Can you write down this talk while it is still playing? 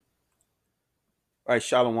All right,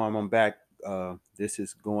 Shalom, I'm back. This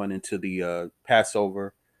is going into the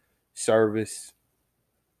Passover service.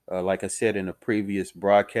 Like I said in the previous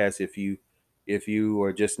broadcast, if you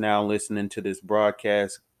are just now listening to this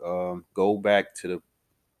broadcast, go back to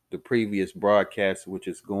the previous broadcast, which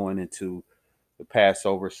is going into the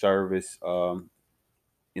Passover service. The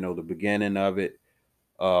beginning of it.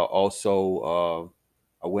 Also,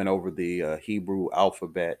 I went over the Hebrew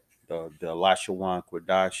alphabet, the Lashawan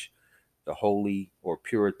Kodash, the holy or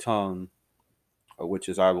pure tongue, which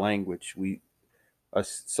is our language.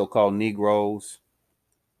 Us so-called Negroes,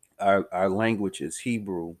 our language is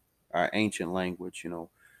Hebrew, our ancient language.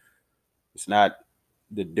 It's not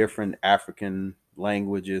the different African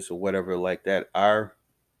languages or whatever like that. Our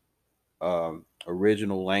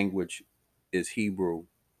original language is Hebrew,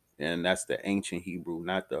 and that's the ancient Hebrew,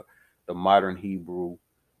 not the modern Hebrew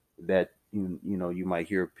that you might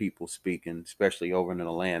hear people speaking, especially over in the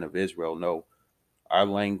land of Israel. No, our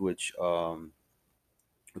language goes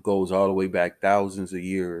all the way back thousands of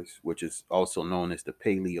years, which is also known as the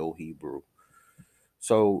Paleo Hebrew.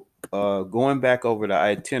 So going back over the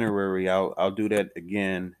itinerary, I'll do that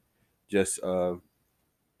again, just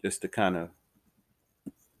just to kind of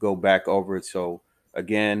go back over it. So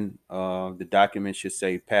again, the document should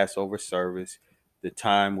say Passover service. The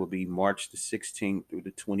time will be March the 16th through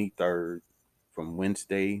the 23rd, from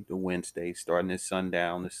Wednesday to Wednesday, starting at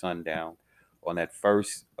sundown to sundown. On that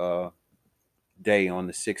first day, on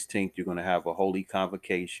the 16th, you're going to have a holy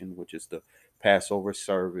convocation, which is the Passover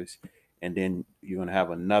service. And then you're going to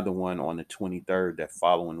have another one on the 23rd that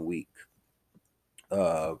following week.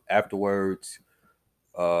 Afterwards,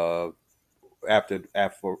 uh, after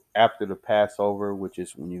the Passover, which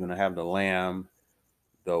is when you're going to have the lamb,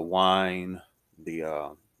 the wine,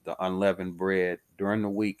 the unleavened bread. During the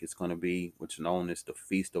week, it's going to be what's known as the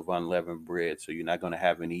Feast of Unleavened Bread. So you're not going to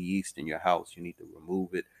have any yeast in your house. You need to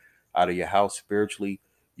remove it out of your house spiritually.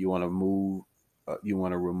 You want to move. You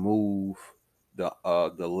want to remove the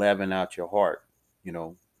leaven out your heart. You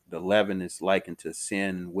know, the leaven is likened to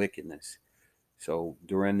sin, wickedness. So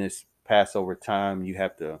during this Passover time, you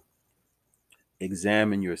have to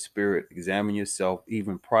examine your spirit, examine yourself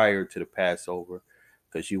even prior to the Passover,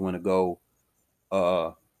 because you want to go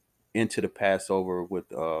uh, into the Passover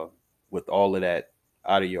with all of that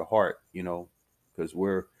out of your heart, because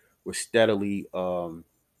we're steadily doing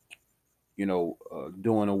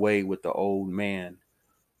away with the old man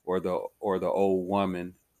or the old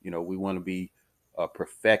woman. We want to be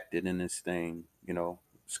perfected in this thing.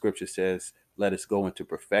 Scripture says, "Let us go into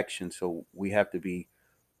perfection." So we have to be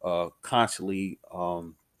constantly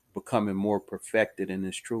becoming more perfected in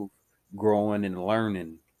this truth, growing and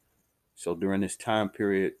learning. So during this time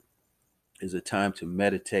period is a time to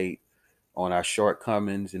meditate on our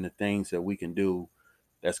shortcomings and the things that we can do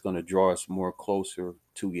that's going to draw us more closer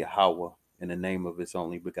to Yahweh in the name of His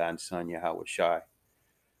only begotten Son, Yahweh Shai.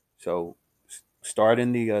 So,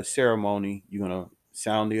 starting the ceremony, you're gonna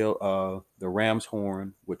sound the ram's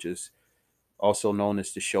horn, which is also known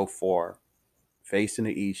as the shofar. Facing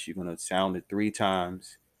the east, you're gonna sound it 3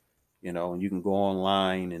 times. And you can go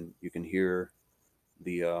online and you can hear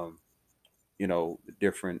the the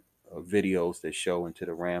different videos that show into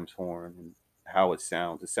the ram's horn and how it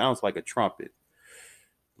sounds. It sounds like a trumpet,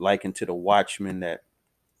 likened to the watchman that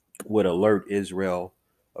would alert Israel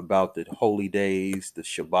about the holy days, the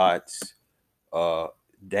Shabbats, uh,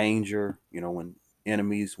 danger. When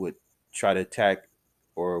enemies would try to attack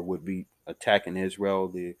or would be attacking Israel,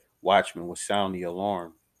 the watchman would sound the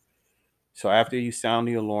alarm. So after you sound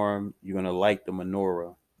the alarm, you're gonna light the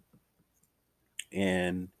menorah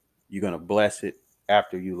and you're gonna bless it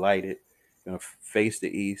after you light it. You're gonna face the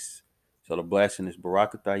east. So the blessing is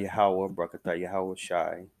Barakatah Yahweh, Barakatah Yahweh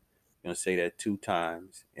Shai. You're gonna say that 2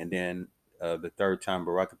 times, and then the third time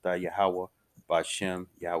Barakatah Yahweh Bashem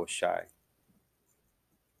Yahweh Shai,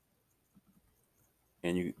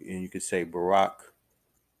 and you could say Barak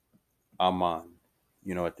Aman.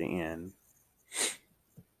 At the end,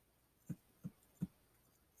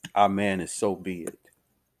 Amen is so be it.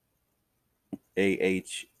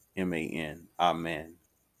 Ahman. Amen.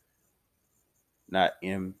 Not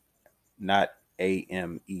M, not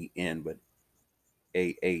Amen, but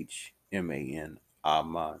Ahman.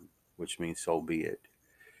 Aman, which means so be it.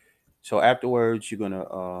 So afterwards, you're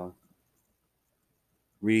gonna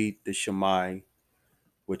read the Shemai,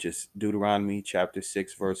 which is Deuteronomy chapter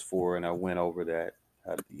 6 verse 4, and I went over that.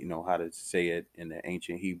 How to say it in the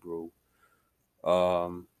ancient Hebrew.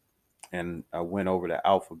 Um, and I went over the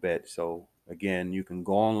alphabet. So again, you can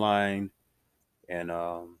go online and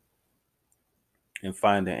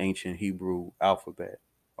find the ancient Hebrew alphabet,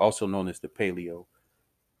 also known as the Paleo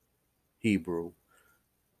Hebrew.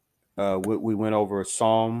 We went over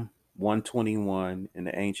Psalm 121 in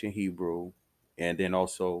the ancient Hebrew, and then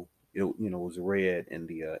also was read in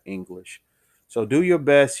the English. So do your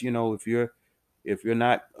best. If you're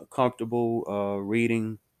not comfortable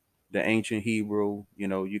reading the ancient Hebrew,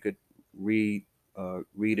 you could read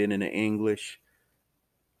it in the English.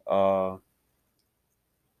 Uh,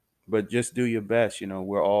 but just do your best.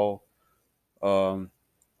 We're all um,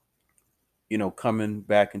 coming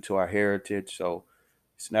back into our heritage. So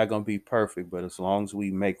it's not going to be perfect, but as long as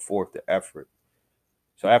we make forth the effort.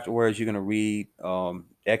 So afterwards, you're going to read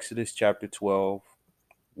Exodus chapter 12,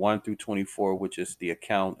 1 through 24, which is the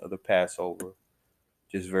account of the Passover.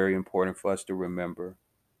 Just very important for us to remember.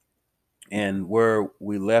 And where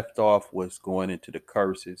we left off was going into the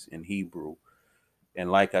curses in Hebrew.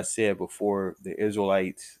 And like I said before, the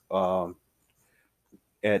Israelites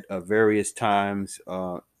at various times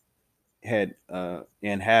had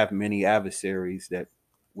and have many adversaries that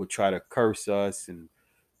would try to curse us and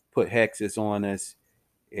put hexes on us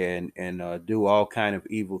and do all kind of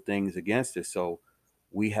evil things against us. So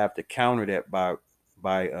we have to counter that by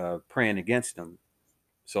praying against them.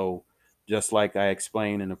 So just like I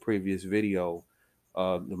explained in a previous video,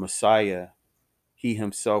 the Messiah, he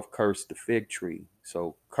himself cursed the fig tree.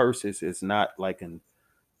 So curses is not like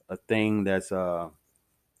a thing that's out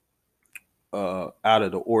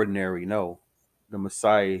of the ordinary. No, the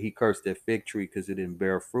Messiah, he cursed that fig tree because it didn't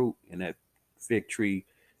bear fruit, and that fig tree,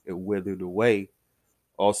 it withered away.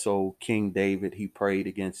 Also, King David, he prayed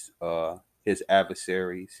against his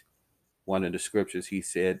adversaries. One of the scriptures, he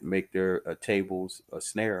said, make their tables a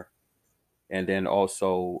snare. And then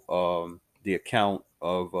also the account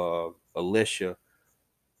of Elisha,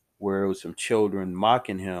 where it was some children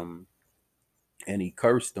mocking him, and he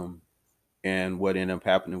cursed them. And what ended up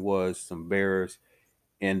happening was some bears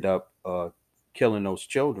end up killing those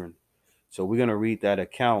children. So we're going to read that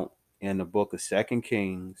account in the book of Second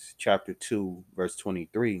Kings, chapter 2, verse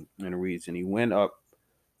 23. And it reads, and he went up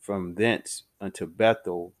from thence unto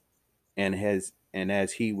Bethel, and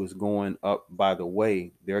as he was going up by the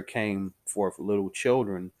way, there came forth little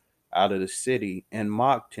children out of the city and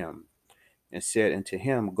mocked him, and said unto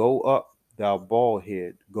him, go up, thou bald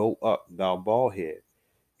head, go up, thou bald head.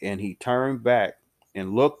 And he turned back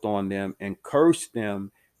and looked on them and cursed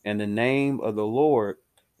them in the name of the Lord.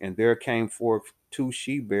 And there came forth two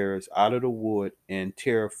she bears out of the wood and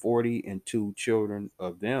tear 42 children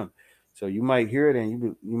of them. So you might hear it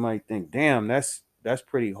and you might think, damn, that's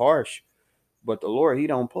pretty harsh. But the Lord, he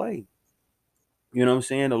don't play. You know what I'm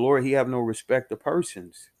saying? The Lord, he have no respect of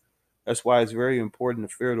persons. That's why it's very important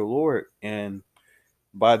to fear the Lord. And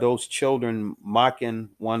by those children mocking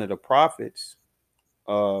one of the prophets,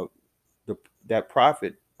 uh, that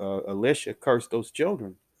prophet Elisha cursed those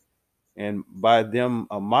children, and by them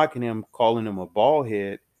mocking him, calling him a bald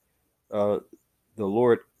head, uh, the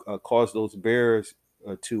Lord caused those bears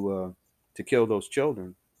to kill those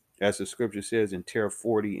children, as the scripture says, and tear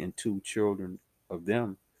 42 children of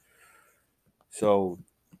them. So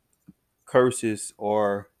curses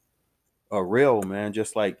are real, man.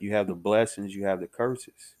 Just like you have the blessings, you have the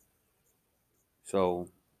curses. So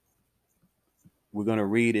we're gonna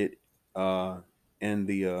read it uh, in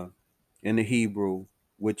the Hebrew,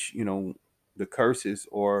 which the curses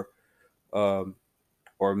um,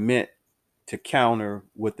 are meant to counter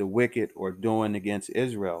what the wicked are doing against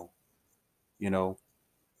Israel. You know,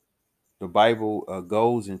 the Bible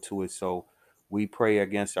goes into it. So we pray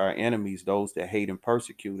against our enemies, those that hate and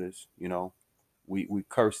persecute us. We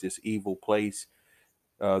curse this evil place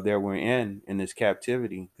that we're in this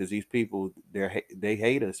captivity, because these people they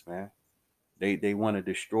hate us, man. They want to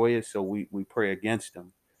destroy us, so we pray against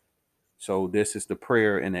them. So this is the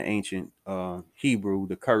prayer in the ancient Hebrew,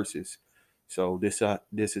 the curses. So this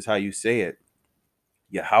is how you say it: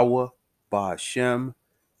 Yahweh, Bahashem,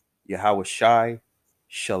 Yahweh Shai,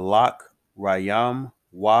 Shalak, Rayam,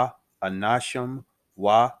 Wa, Anashim,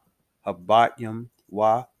 Wa, Habatyam,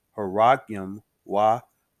 Wa, Haragyam, Wa,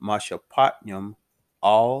 Mashapatyam,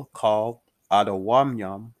 Al Kal,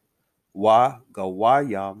 Adawamyam, Wa,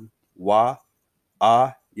 Gawayam, Wa,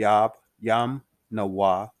 Yab, Yam,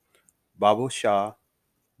 Nawa, Babu Shah,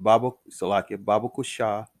 Babu Salakia, Babu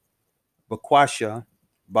Kusha, Bakwasha,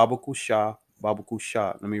 Babu Kusha, Babu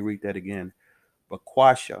Kusha. Let me read that again.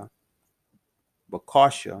 Bakwasha,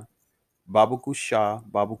 Bakasha, Babakusha,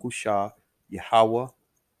 Babakusha, Yahweh,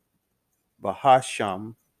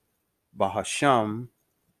 Bahasham, Bahasham,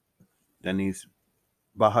 then he's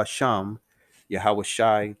Bahasham, Yahweh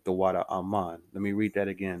Shai, the water Aman. Let me read that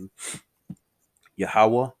again.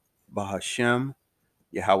 Yahweh, Bahashem,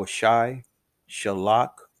 Yahweh Shai,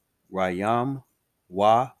 Shalak, Rayam,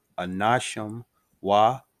 Wa, Anasham,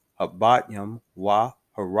 Wa, Habatyam, Wa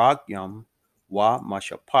Haragyam, Wa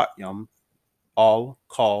Mashapatyam, Al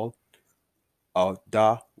Kal,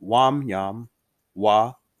 Da Wamyam,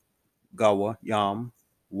 Wa Gawa Yam,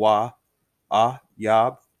 Wa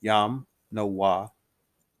Yab Yam, No Wa,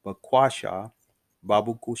 Bakwasha,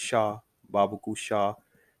 Babukusha, Babukusha,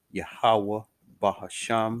 Yahweh,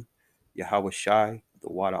 Bahasham, Yahweh Shai, the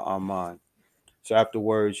water Aman. So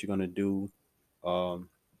afterwards, you're going to do um,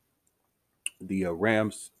 the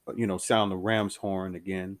rams, sound the ram's horn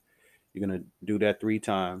again. You're going to do that 3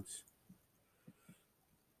 times.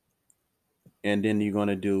 And then you're going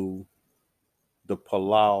to do the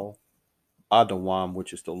Palau Adawam,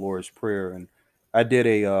 which is the Lord's Prayer. And I did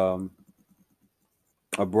a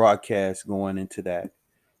broadcast going into that,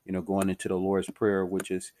 going into the Lord's Prayer,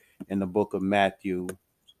 which is in the book of Matthew,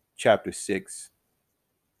 chapter 6.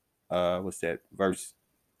 What's that? Verse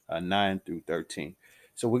 9 through 13.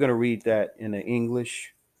 So we're going to read that in the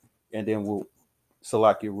English, and then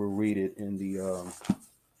Salakia will read it in the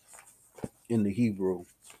Hebrew.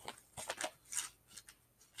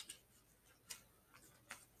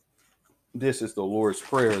 This is the Lord's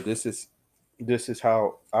Prayer. This is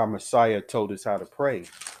how our Messiah told us how to pray.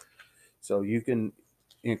 So you can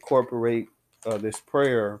incorporate this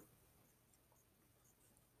prayer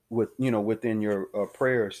within your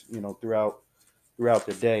prayers, throughout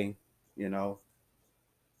the day,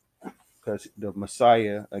 because the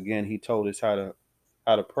Messiah, again, he told us how to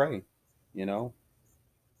pray.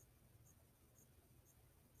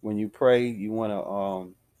 When you pray, you want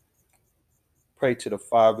to pray to the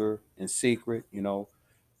Father in secret. You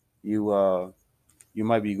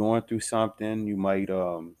might be going through something. You might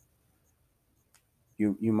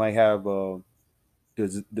have the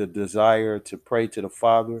desire to pray to the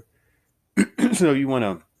Father. So you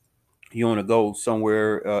want to go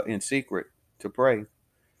somewhere in secret to pray,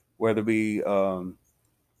 whether it be you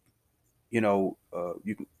can,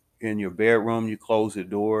 in your bedroom, you close the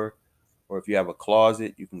door, or if you have a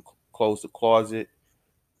closet, you can close the closet.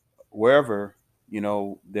 Wherever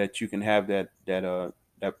that you can have that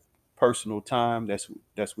personal time.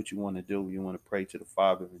 That's what you want to do. You want to pray to the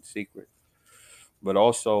Father in secret. But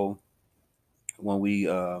also, when we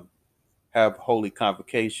have holy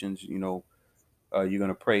convocations, you're going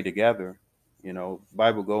to pray together.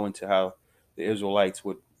 Bible go into how the Israelites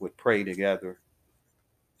would pray together.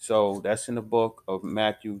 So that's in the book of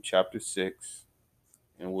Matthew chapter 6,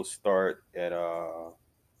 and we'll start at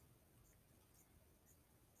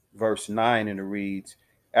verse 9, and it reads,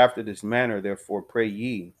 "After this manner therefore pray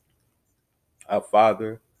ye, Our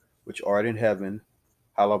Father, which art in heaven,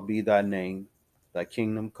 hallowed be thy name. Thy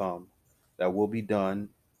kingdom come. Thy will be done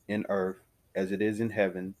in earth as it is in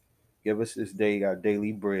heaven. Give us this day our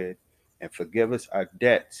daily bread, and forgive us our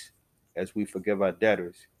debts as we forgive our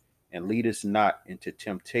debtors. And lead us not into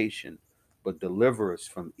temptation, but deliver us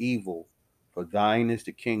from evil. For thine is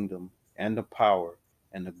the kingdom, and the power,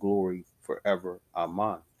 and the glory forever.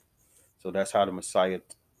 Amen." So that's how the Messiah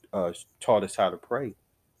taught us how to pray,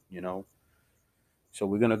 you know. So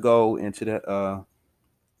we're gonna go into the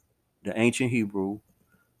ancient Hebrew,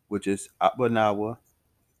 which is Abanawa,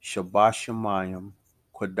 Shabbat Shemayim,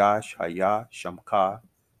 Kodash Haya Shamka,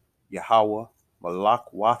 Yahweh, Malak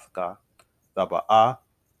Wathka, Taba'ah,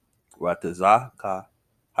 Ratazaka,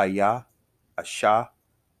 Haya, Asha,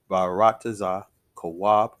 Barataza,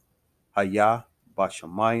 Kawab, Haya,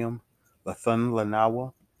 Bashamayim, Lathan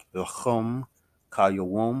Lanawa, Lachum,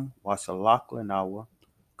 Kayawum, Wasalak Lanawa,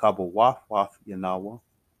 Kabawath Yanawa,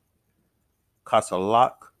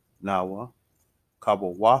 Kasalak Nawa,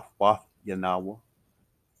 Kabawath Yanawa,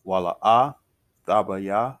 Wala'a,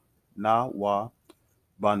 Thabaya, Nawa,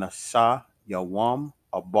 Banasa, Yawam,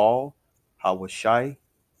 Abal, Hawashai,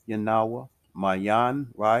 Yanawa, Mayan,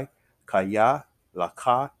 Rai, Kaya,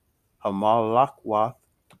 Laka, Hamalakwath,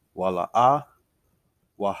 Wala'a,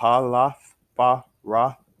 Wahalath,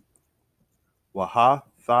 Barath,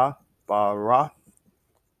 Wahatha, Barath,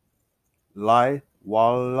 Lai,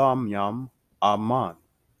 Walamyam, Aman.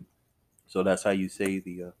 So that's how you say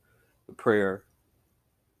the prayer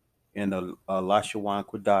in the Lashawan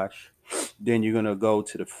Kodash. Then you're gonna go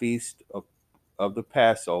to the feast of the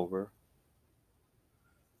Passover.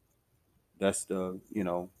 That's going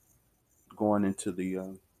into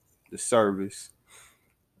the service.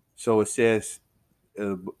 So it says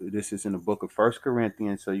this is in the book of First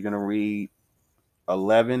Corinthians. So you're gonna read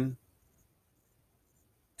 11:28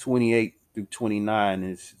 through 29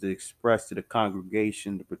 is to express to the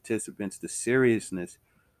congregation, the participants, the seriousness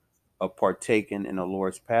of partaking in the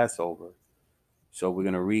Lord's Passover. So we're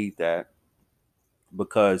gonna read that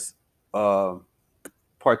because uh,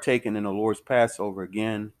 partaking in the Lord's Passover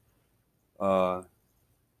again. Uh,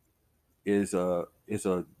 is a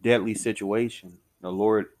deadly situation. The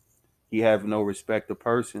Lord, He have no respect of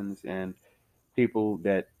persons, and people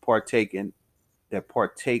that partake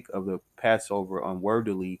of the Passover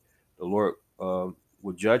unworthily, the Lord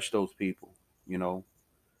will judge those people. You know,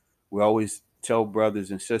 we always tell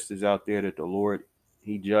brothers and sisters out there that the Lord,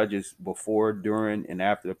 He judges before, during, and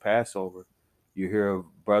after the Passover. You hear of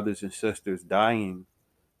brothers and sisters dying,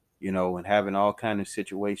 and having all kind of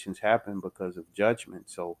situations happen because of judgment.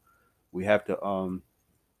 So we have to,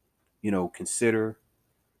 consider,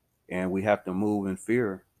 and we have to move in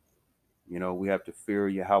fear. We have to fear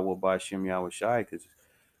Yahweh Bashem Yahweh Shai, because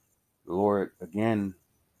the Lord, again,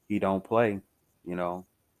 He don't play. You know,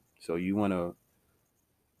 so you want to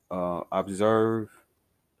observe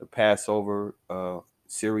the Passover,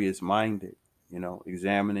 serious minded.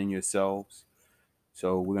 Examining yourselves.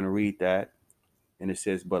 So we're gonna read that, and it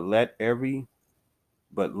says, but let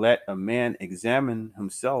a man examine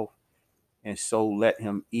himself, and so let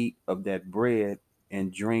him eat of that bread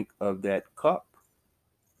and drink of that cup.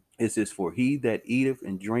 It says, for he that eateth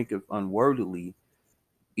and drinketh unworthily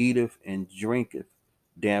eateth and drinketh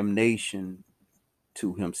damnation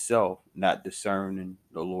to himself, not discerning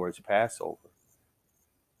the Lord's Passover.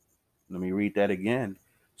 Let me read that again.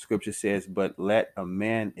 Scripture says, but let a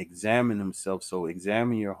man examine himself. So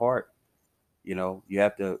examine your heart. You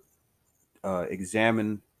have to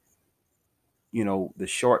examine, the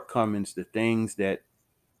shortcomings, the things that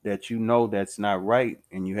that's not right.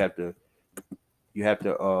 And you have to you have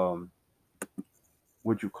to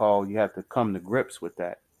come to grips with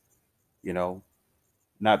that, you know,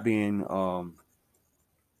 not being,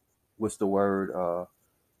 what's the word,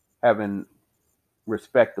 having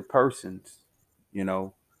respect to persons. you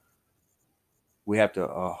know, we have to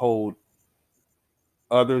hold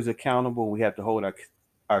others accountable. We have to hold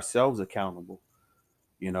ourselves accountable.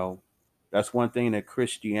 You know, that's one thing that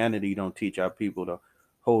Christianity don't teach our people, to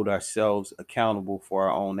hold ourselves accountable for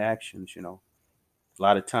our own actions. A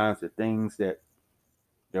lot of times the things that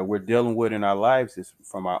we're dealing with in our lives is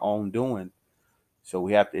from our own doing. So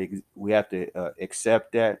we have to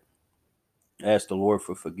accept that, ask the Lord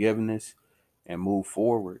for forgiveness, and move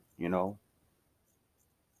forward.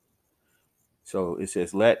 So it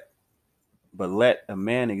says, let a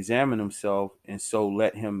man examine himself, and so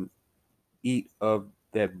let him eat of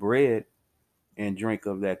that bread and drink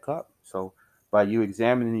of that cup. So by you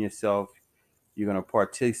examining yourself, you're going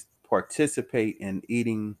to participate in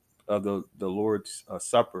eating of the Lord's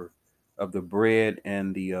supper, of the bread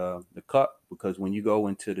and the cup. Because when you go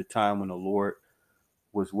into the time when the Lord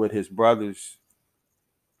was with His brothers,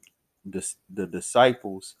 the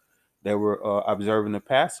disciples, that were observing the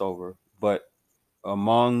Passover, but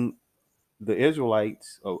among the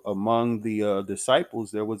Israelites, among the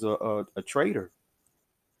disciples, there was a traitor,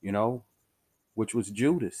 you know, which was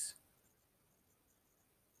Judas.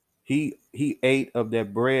 He ate of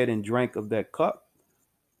that bread and drank of that cup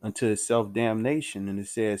unto his self damnation. And it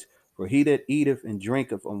says, for he that eateth and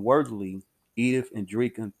drinketh unworthily eateth and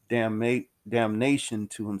drinketh damnation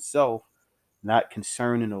to himself, not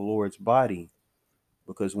concerning the Lord's body.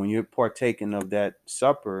 Because when you're partaking of that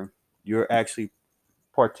supper, you're actually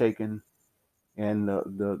partaking in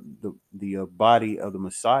the body of the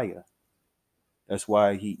Messiah. That's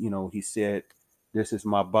why he said, "This is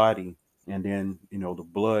my body," and then the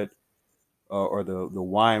blood, or the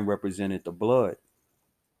wine represented the blood.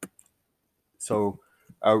 So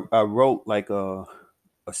I wrote like a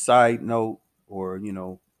side note, or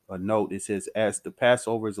a note. It says, as the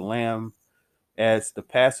Passover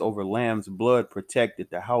lamb's blood protected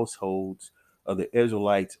the households of the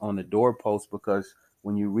Israelites on the doorpost. Because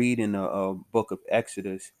when you read in the book of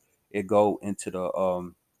Exodus, it go into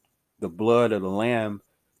the blood of the lamb.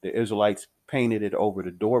 The Israelites painted it over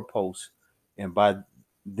the doorpost, and by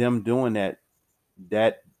them doing that,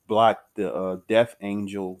 that blocked the death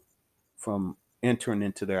angel from entering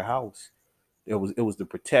into their house. It was the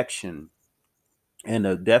protection, and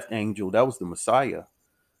the death angel, that was the Messiah.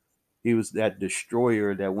 He was that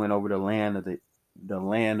destroyer that went over the land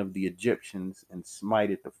of the Egyptians and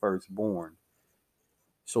smited the firstborn.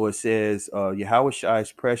 So it says, Yahweh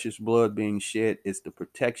precious blood being shed is the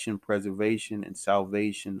protection, preservation, and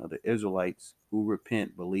salvation of the Israelites who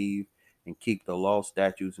repent, believe, and keep the law,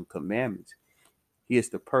 statutes, and commandments. He is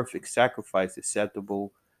the perfect sacrifice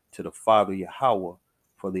acceptable to the Father Yahweh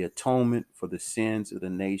for the atonement for the sins of the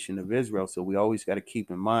nation of Israel. So we always got to keep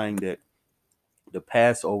in mind that the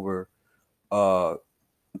Passover, uh,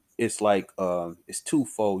 it's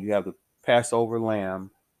twofold. You have the Passover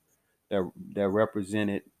lamb that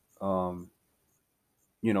represented, um,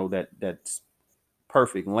 that's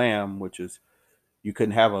perfect lamb, which is, you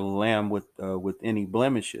couldn't have a lamb with any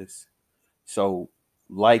blemishes. So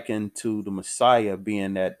likened to the Messiah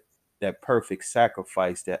being that perfect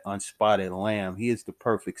sacrifice, that unspotted lamb, he is the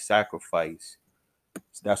perfect sacrifice.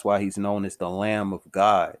 That's why he's known as the Lamb of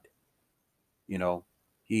God. You know,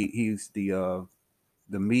 he's the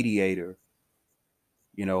mediator,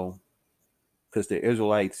 you know, because the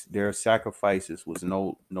Israelites, their sacrifices was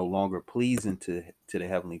no longer pleasing to the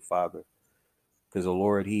Heavenly Father. Because the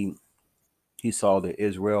Lord, he saw that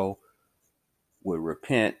Israel would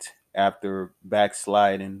repent after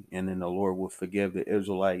backsliding, and then the Lord would forgive the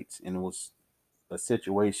Israelites. And it was a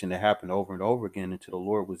situation that happened over and over again until the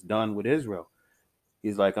Lord was done with Israel.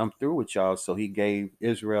 He's like, I'm through with y'all. So he gave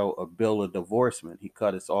Israel a bill of divorcement. He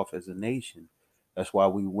cut us off as a nation. That's why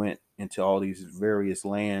we went into all these various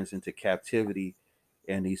lands into captivity,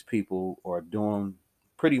 and these people are doing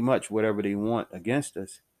pretty much whatever they want against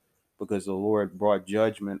us because the Lord brought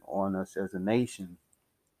judgment on us as a nation,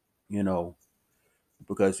 you know,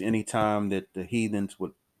 because anytime that the heathens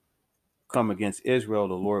would come against Israel,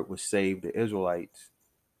 the Lord would save the Israelites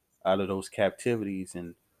out of those captivities.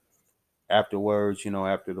 And afterwards,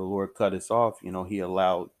 after the Lord cut us off, he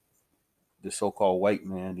allowed the so-called white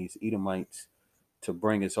man, these Edomites, to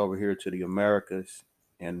bring us over here to the Americas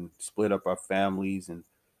and split up our families and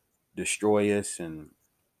destroy us. And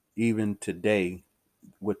even today,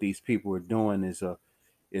 what these people are doing is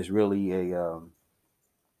really a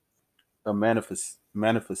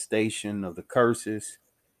manifestation of the curses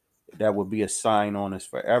that will be a sign on us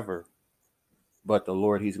forever. But the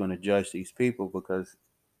Lord, he's going to judge these people because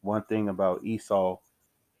one thing about Esau,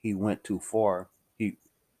 he went too far. He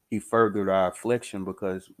furthered our affliction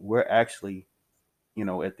because we're actually,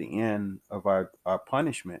 at the end of our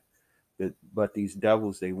punishment. But these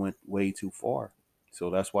devils, they went way too far. So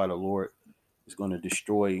that's why the Lord is going to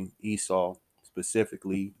destroy Esau,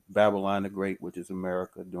 specifically Babylon the Great, which is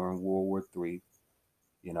America during World War III,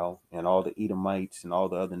 and all the Edomites and all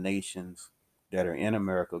the other nations that are in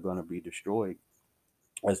America are going to be destroyed.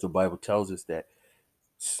 As the Bible tells us that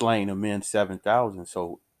slain of men 7,000.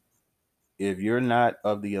 So if you're not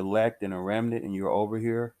of the elect and a remnant and you're over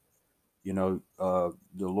here, the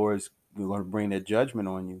Lord's going to bring that judgment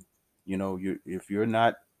on you. If you're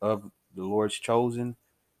not of the Lord's chosen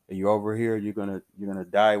and you're over here, you're gonna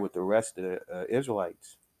die with the rest of the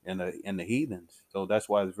Israelites and the heathens. So that's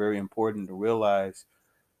why it's very important to realize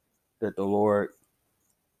that the Lord,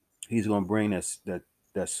 he's going to bring us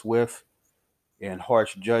that swift and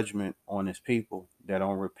harsh judgment on his people that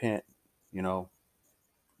don't repent, you know,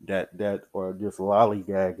 that are just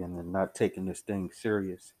lollygagging and not taking this thing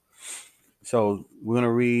serious. So we're going to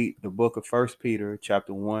read the book of First Peter,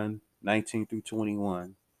 chapter 1, 19 through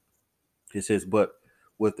 21. It says, but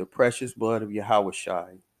with the precious blood of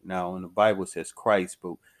Yahushai. Now in the Bible it says Christ,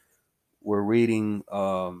 but we're reading,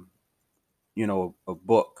 a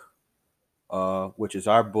book, which is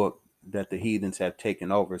our book that the heathens have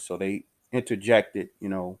taken over. So they interjected,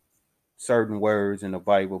 certain words in the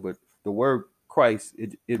Bible, but the word Christ,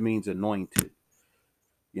 it means anointed,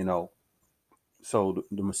 you know. So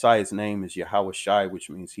the Messiah's name is Yahushai, which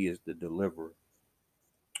means he is the deliverer.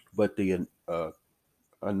 But the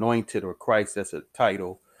anointed or Christ, that's a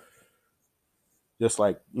title, just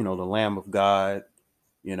like, the Lamb of God,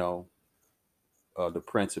 you know, the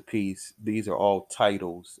Prince of Peace. These are all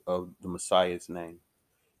titles of the Messiah's name.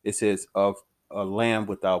 It says of a lamb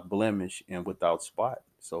without blemish and without spot.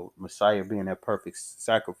 So Messiah being that perfect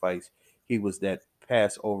sacrifice, he was that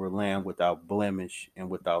Passover lamb without blemish and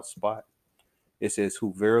without spot. It says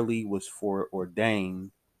who verily was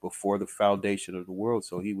foreordained before the foundation of the world.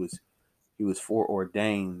 So he was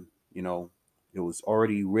foreordained, it was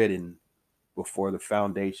already written before the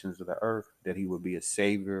foundations of the earth that he would be a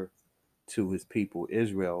savior to his people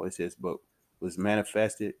Israel. It says, was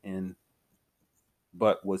manifest in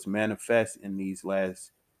these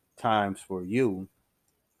last times for you,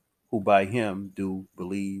 who by him do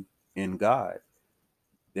believe in God,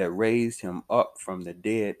 that raised him up from the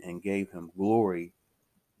dead and gave him glory,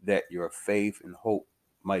 that your faith and hope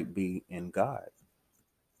might be in God.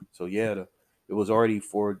 So yeah, it was already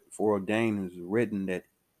foreordained. It was written that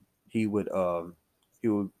he would he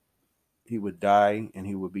would he would die and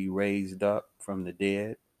he would be raised up from the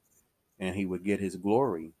dead and he would get his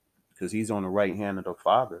glory because he's on the right hand of the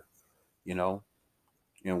Father, you know.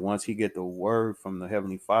 And once he get the word from the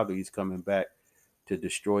Heavenly Father, he's coming back to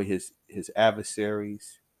destroy his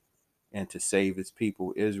adversaries and to save his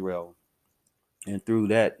people Israel. And through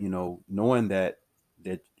that, knowing that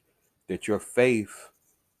that your faith,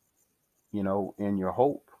 and your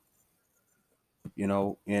hope,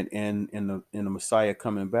 and in the Messiah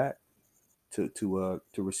coming back to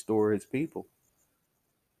restore his people.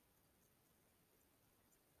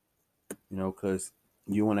 because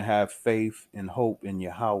you want to have faith and hope in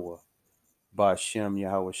Yahweh, Bashem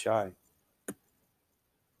Yahweh Shai,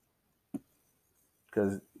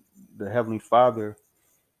 because the Heavenly Father,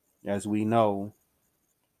 as we know,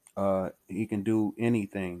 He can do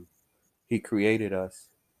anything. He created us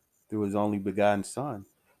through His only begotten Son.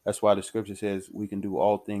 That's why the Scripture says we can do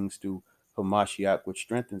all things through Hamashiach, which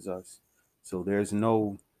strengthens us. So there's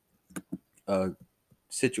no uh,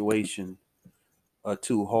 situation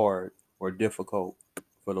too hard or difficult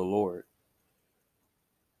for the Lord.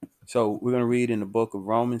 So we're going to read in the book of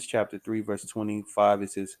Romans chapter 3, verse 25.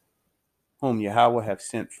 It says, whom Yahweh have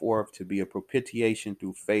sent forth to be a propitiation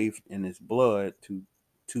through faith in his blood to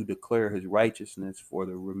declare his righteousness for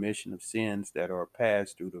the remission of sins that are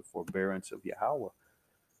past through the forbearance of Yahweh.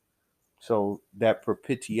 So that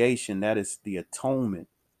propitiation, that is the atonement,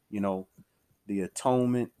 the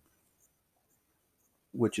atonement,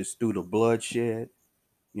 which is through the bloodshed.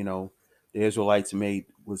 The Israelites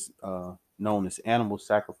was known as animal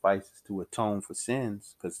sacrifices to atone for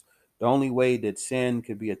sins, because the only way that sin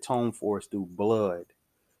could be atoned for is through blood.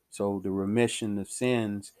 So the remission of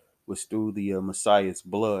sins was through the Messiah's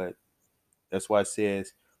blood. That's why it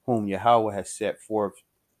says, whom Yahweh has set forth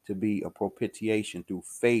to be a propitiation through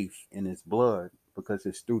faith in his blood, because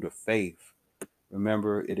it's through the faith.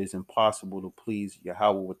 Remember, it is impossible to please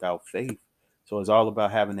Yahweh without faith. So it's all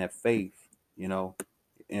about having that faith.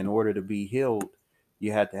 In order to be healed,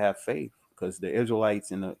 you had to have faith, because the Israelites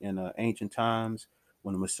in the ancient times,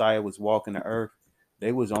 when the Messiah was walking the earth,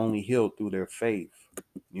 they was only healed through their faith.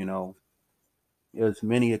 There's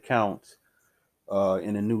many accounts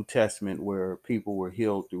in the New Testament where people were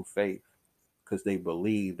healed through faith because they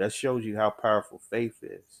believed. That shows you how powerful faith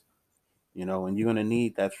is. And you're going to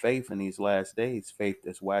need that faith in these last days, faith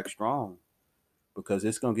that's wax strong, because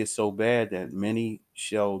it's going to get so bad that many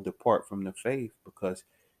shall depart from the faith, because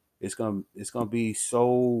it's going to be so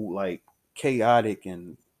like chaotic,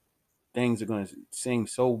 and things are going to seem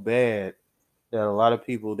so bad that a lot of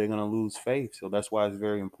people, they're going to lose faith. So that's why it's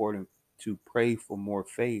very important to pray for more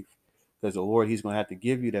faith, because the Lord, he's going to have to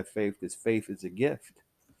give you that faith, because faith is a gift.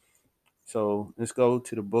 So let's go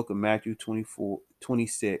to the book of Matthew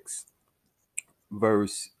 26,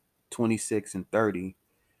 verse 26 and 30.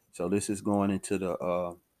 So this is going into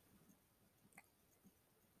the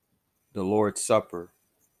Lord's Supper.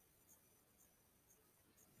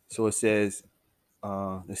 So it says,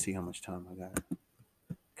 let's see how much time I got.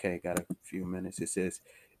 Okay, got a few minutes. It says,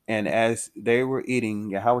 and as they were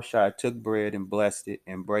eating, Yahushua took bread and blessed it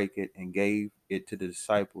and brake it and gave it to the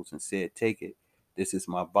disciples and said, take it. This is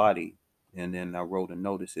my body. And then I wrote a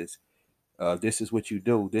note that says, this is what you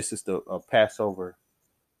do. This is the Passover,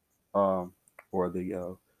 or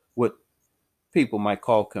the what people might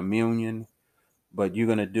call communion, but you're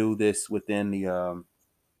going to do this within the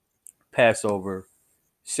Passover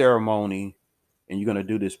ceremony, and you're going to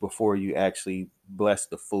do this before you actually bless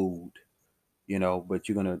the food, but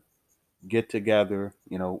you're going to get together,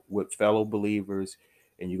 with fellow believers,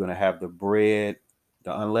 and you're going to have the bread,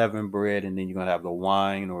 the unleavened bread, and then you're going to have the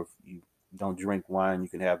wine, or if you don't drink wine, you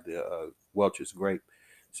can have the Welch's grape.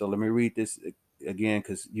 So let me read this again,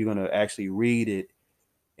 because you're going to actually read it,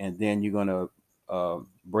 and then you're going to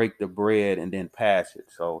break the bread and then pass it.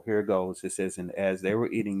 So here it goes. It says, and as they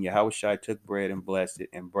were eating, Yahushua took bread and blessed it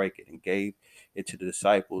and brake it and gave it to the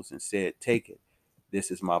disciples and said, take it.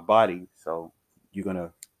 This is my body. So you're going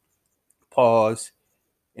to pause,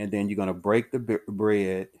 and then you're going to break the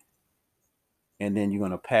bread, and then you're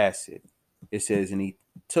going to pass it. It says, and he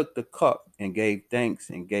took the cup and gave thanks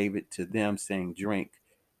and gave it to them, saying, drink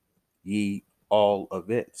ye all of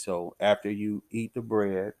it. So after you eat the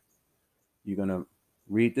bread, you're going to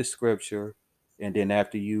read the scripture. And then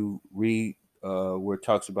after you read where it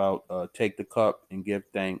talks about take the cup and give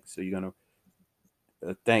thanks, so you're going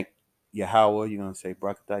to thank Yahweh. You're going to say,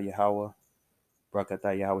 Brakatah Yahweh,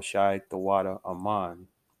 Brakatah Yahweh Shai, the water Aman.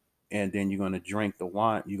 And then you're going to drink the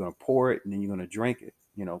wine. You're going to pour it, and then you're going to drink it.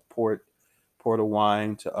 Pour the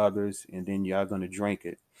wine to others, and then you are going to drink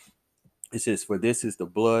it. It says, for this is the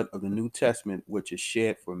blood of the New Testament, which is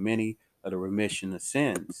shed for many of the remission of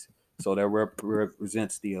sins. So that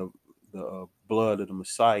represents the blood of the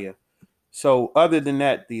Messiah. So other than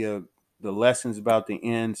that, the lessons about the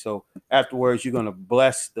end. So afterwards, you're going to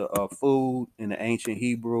bless the food in the ancient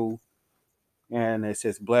Hebrew, and it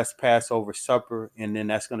says blessed Passover supper, and then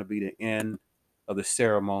that's going to be the end of the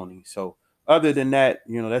ceremony. So other than that,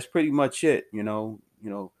 that's pretty much it.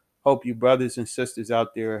 Hope you brothers and sisters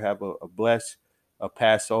out there have a blessed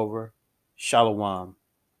Passover. Shalom.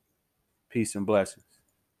 Peace and blessings.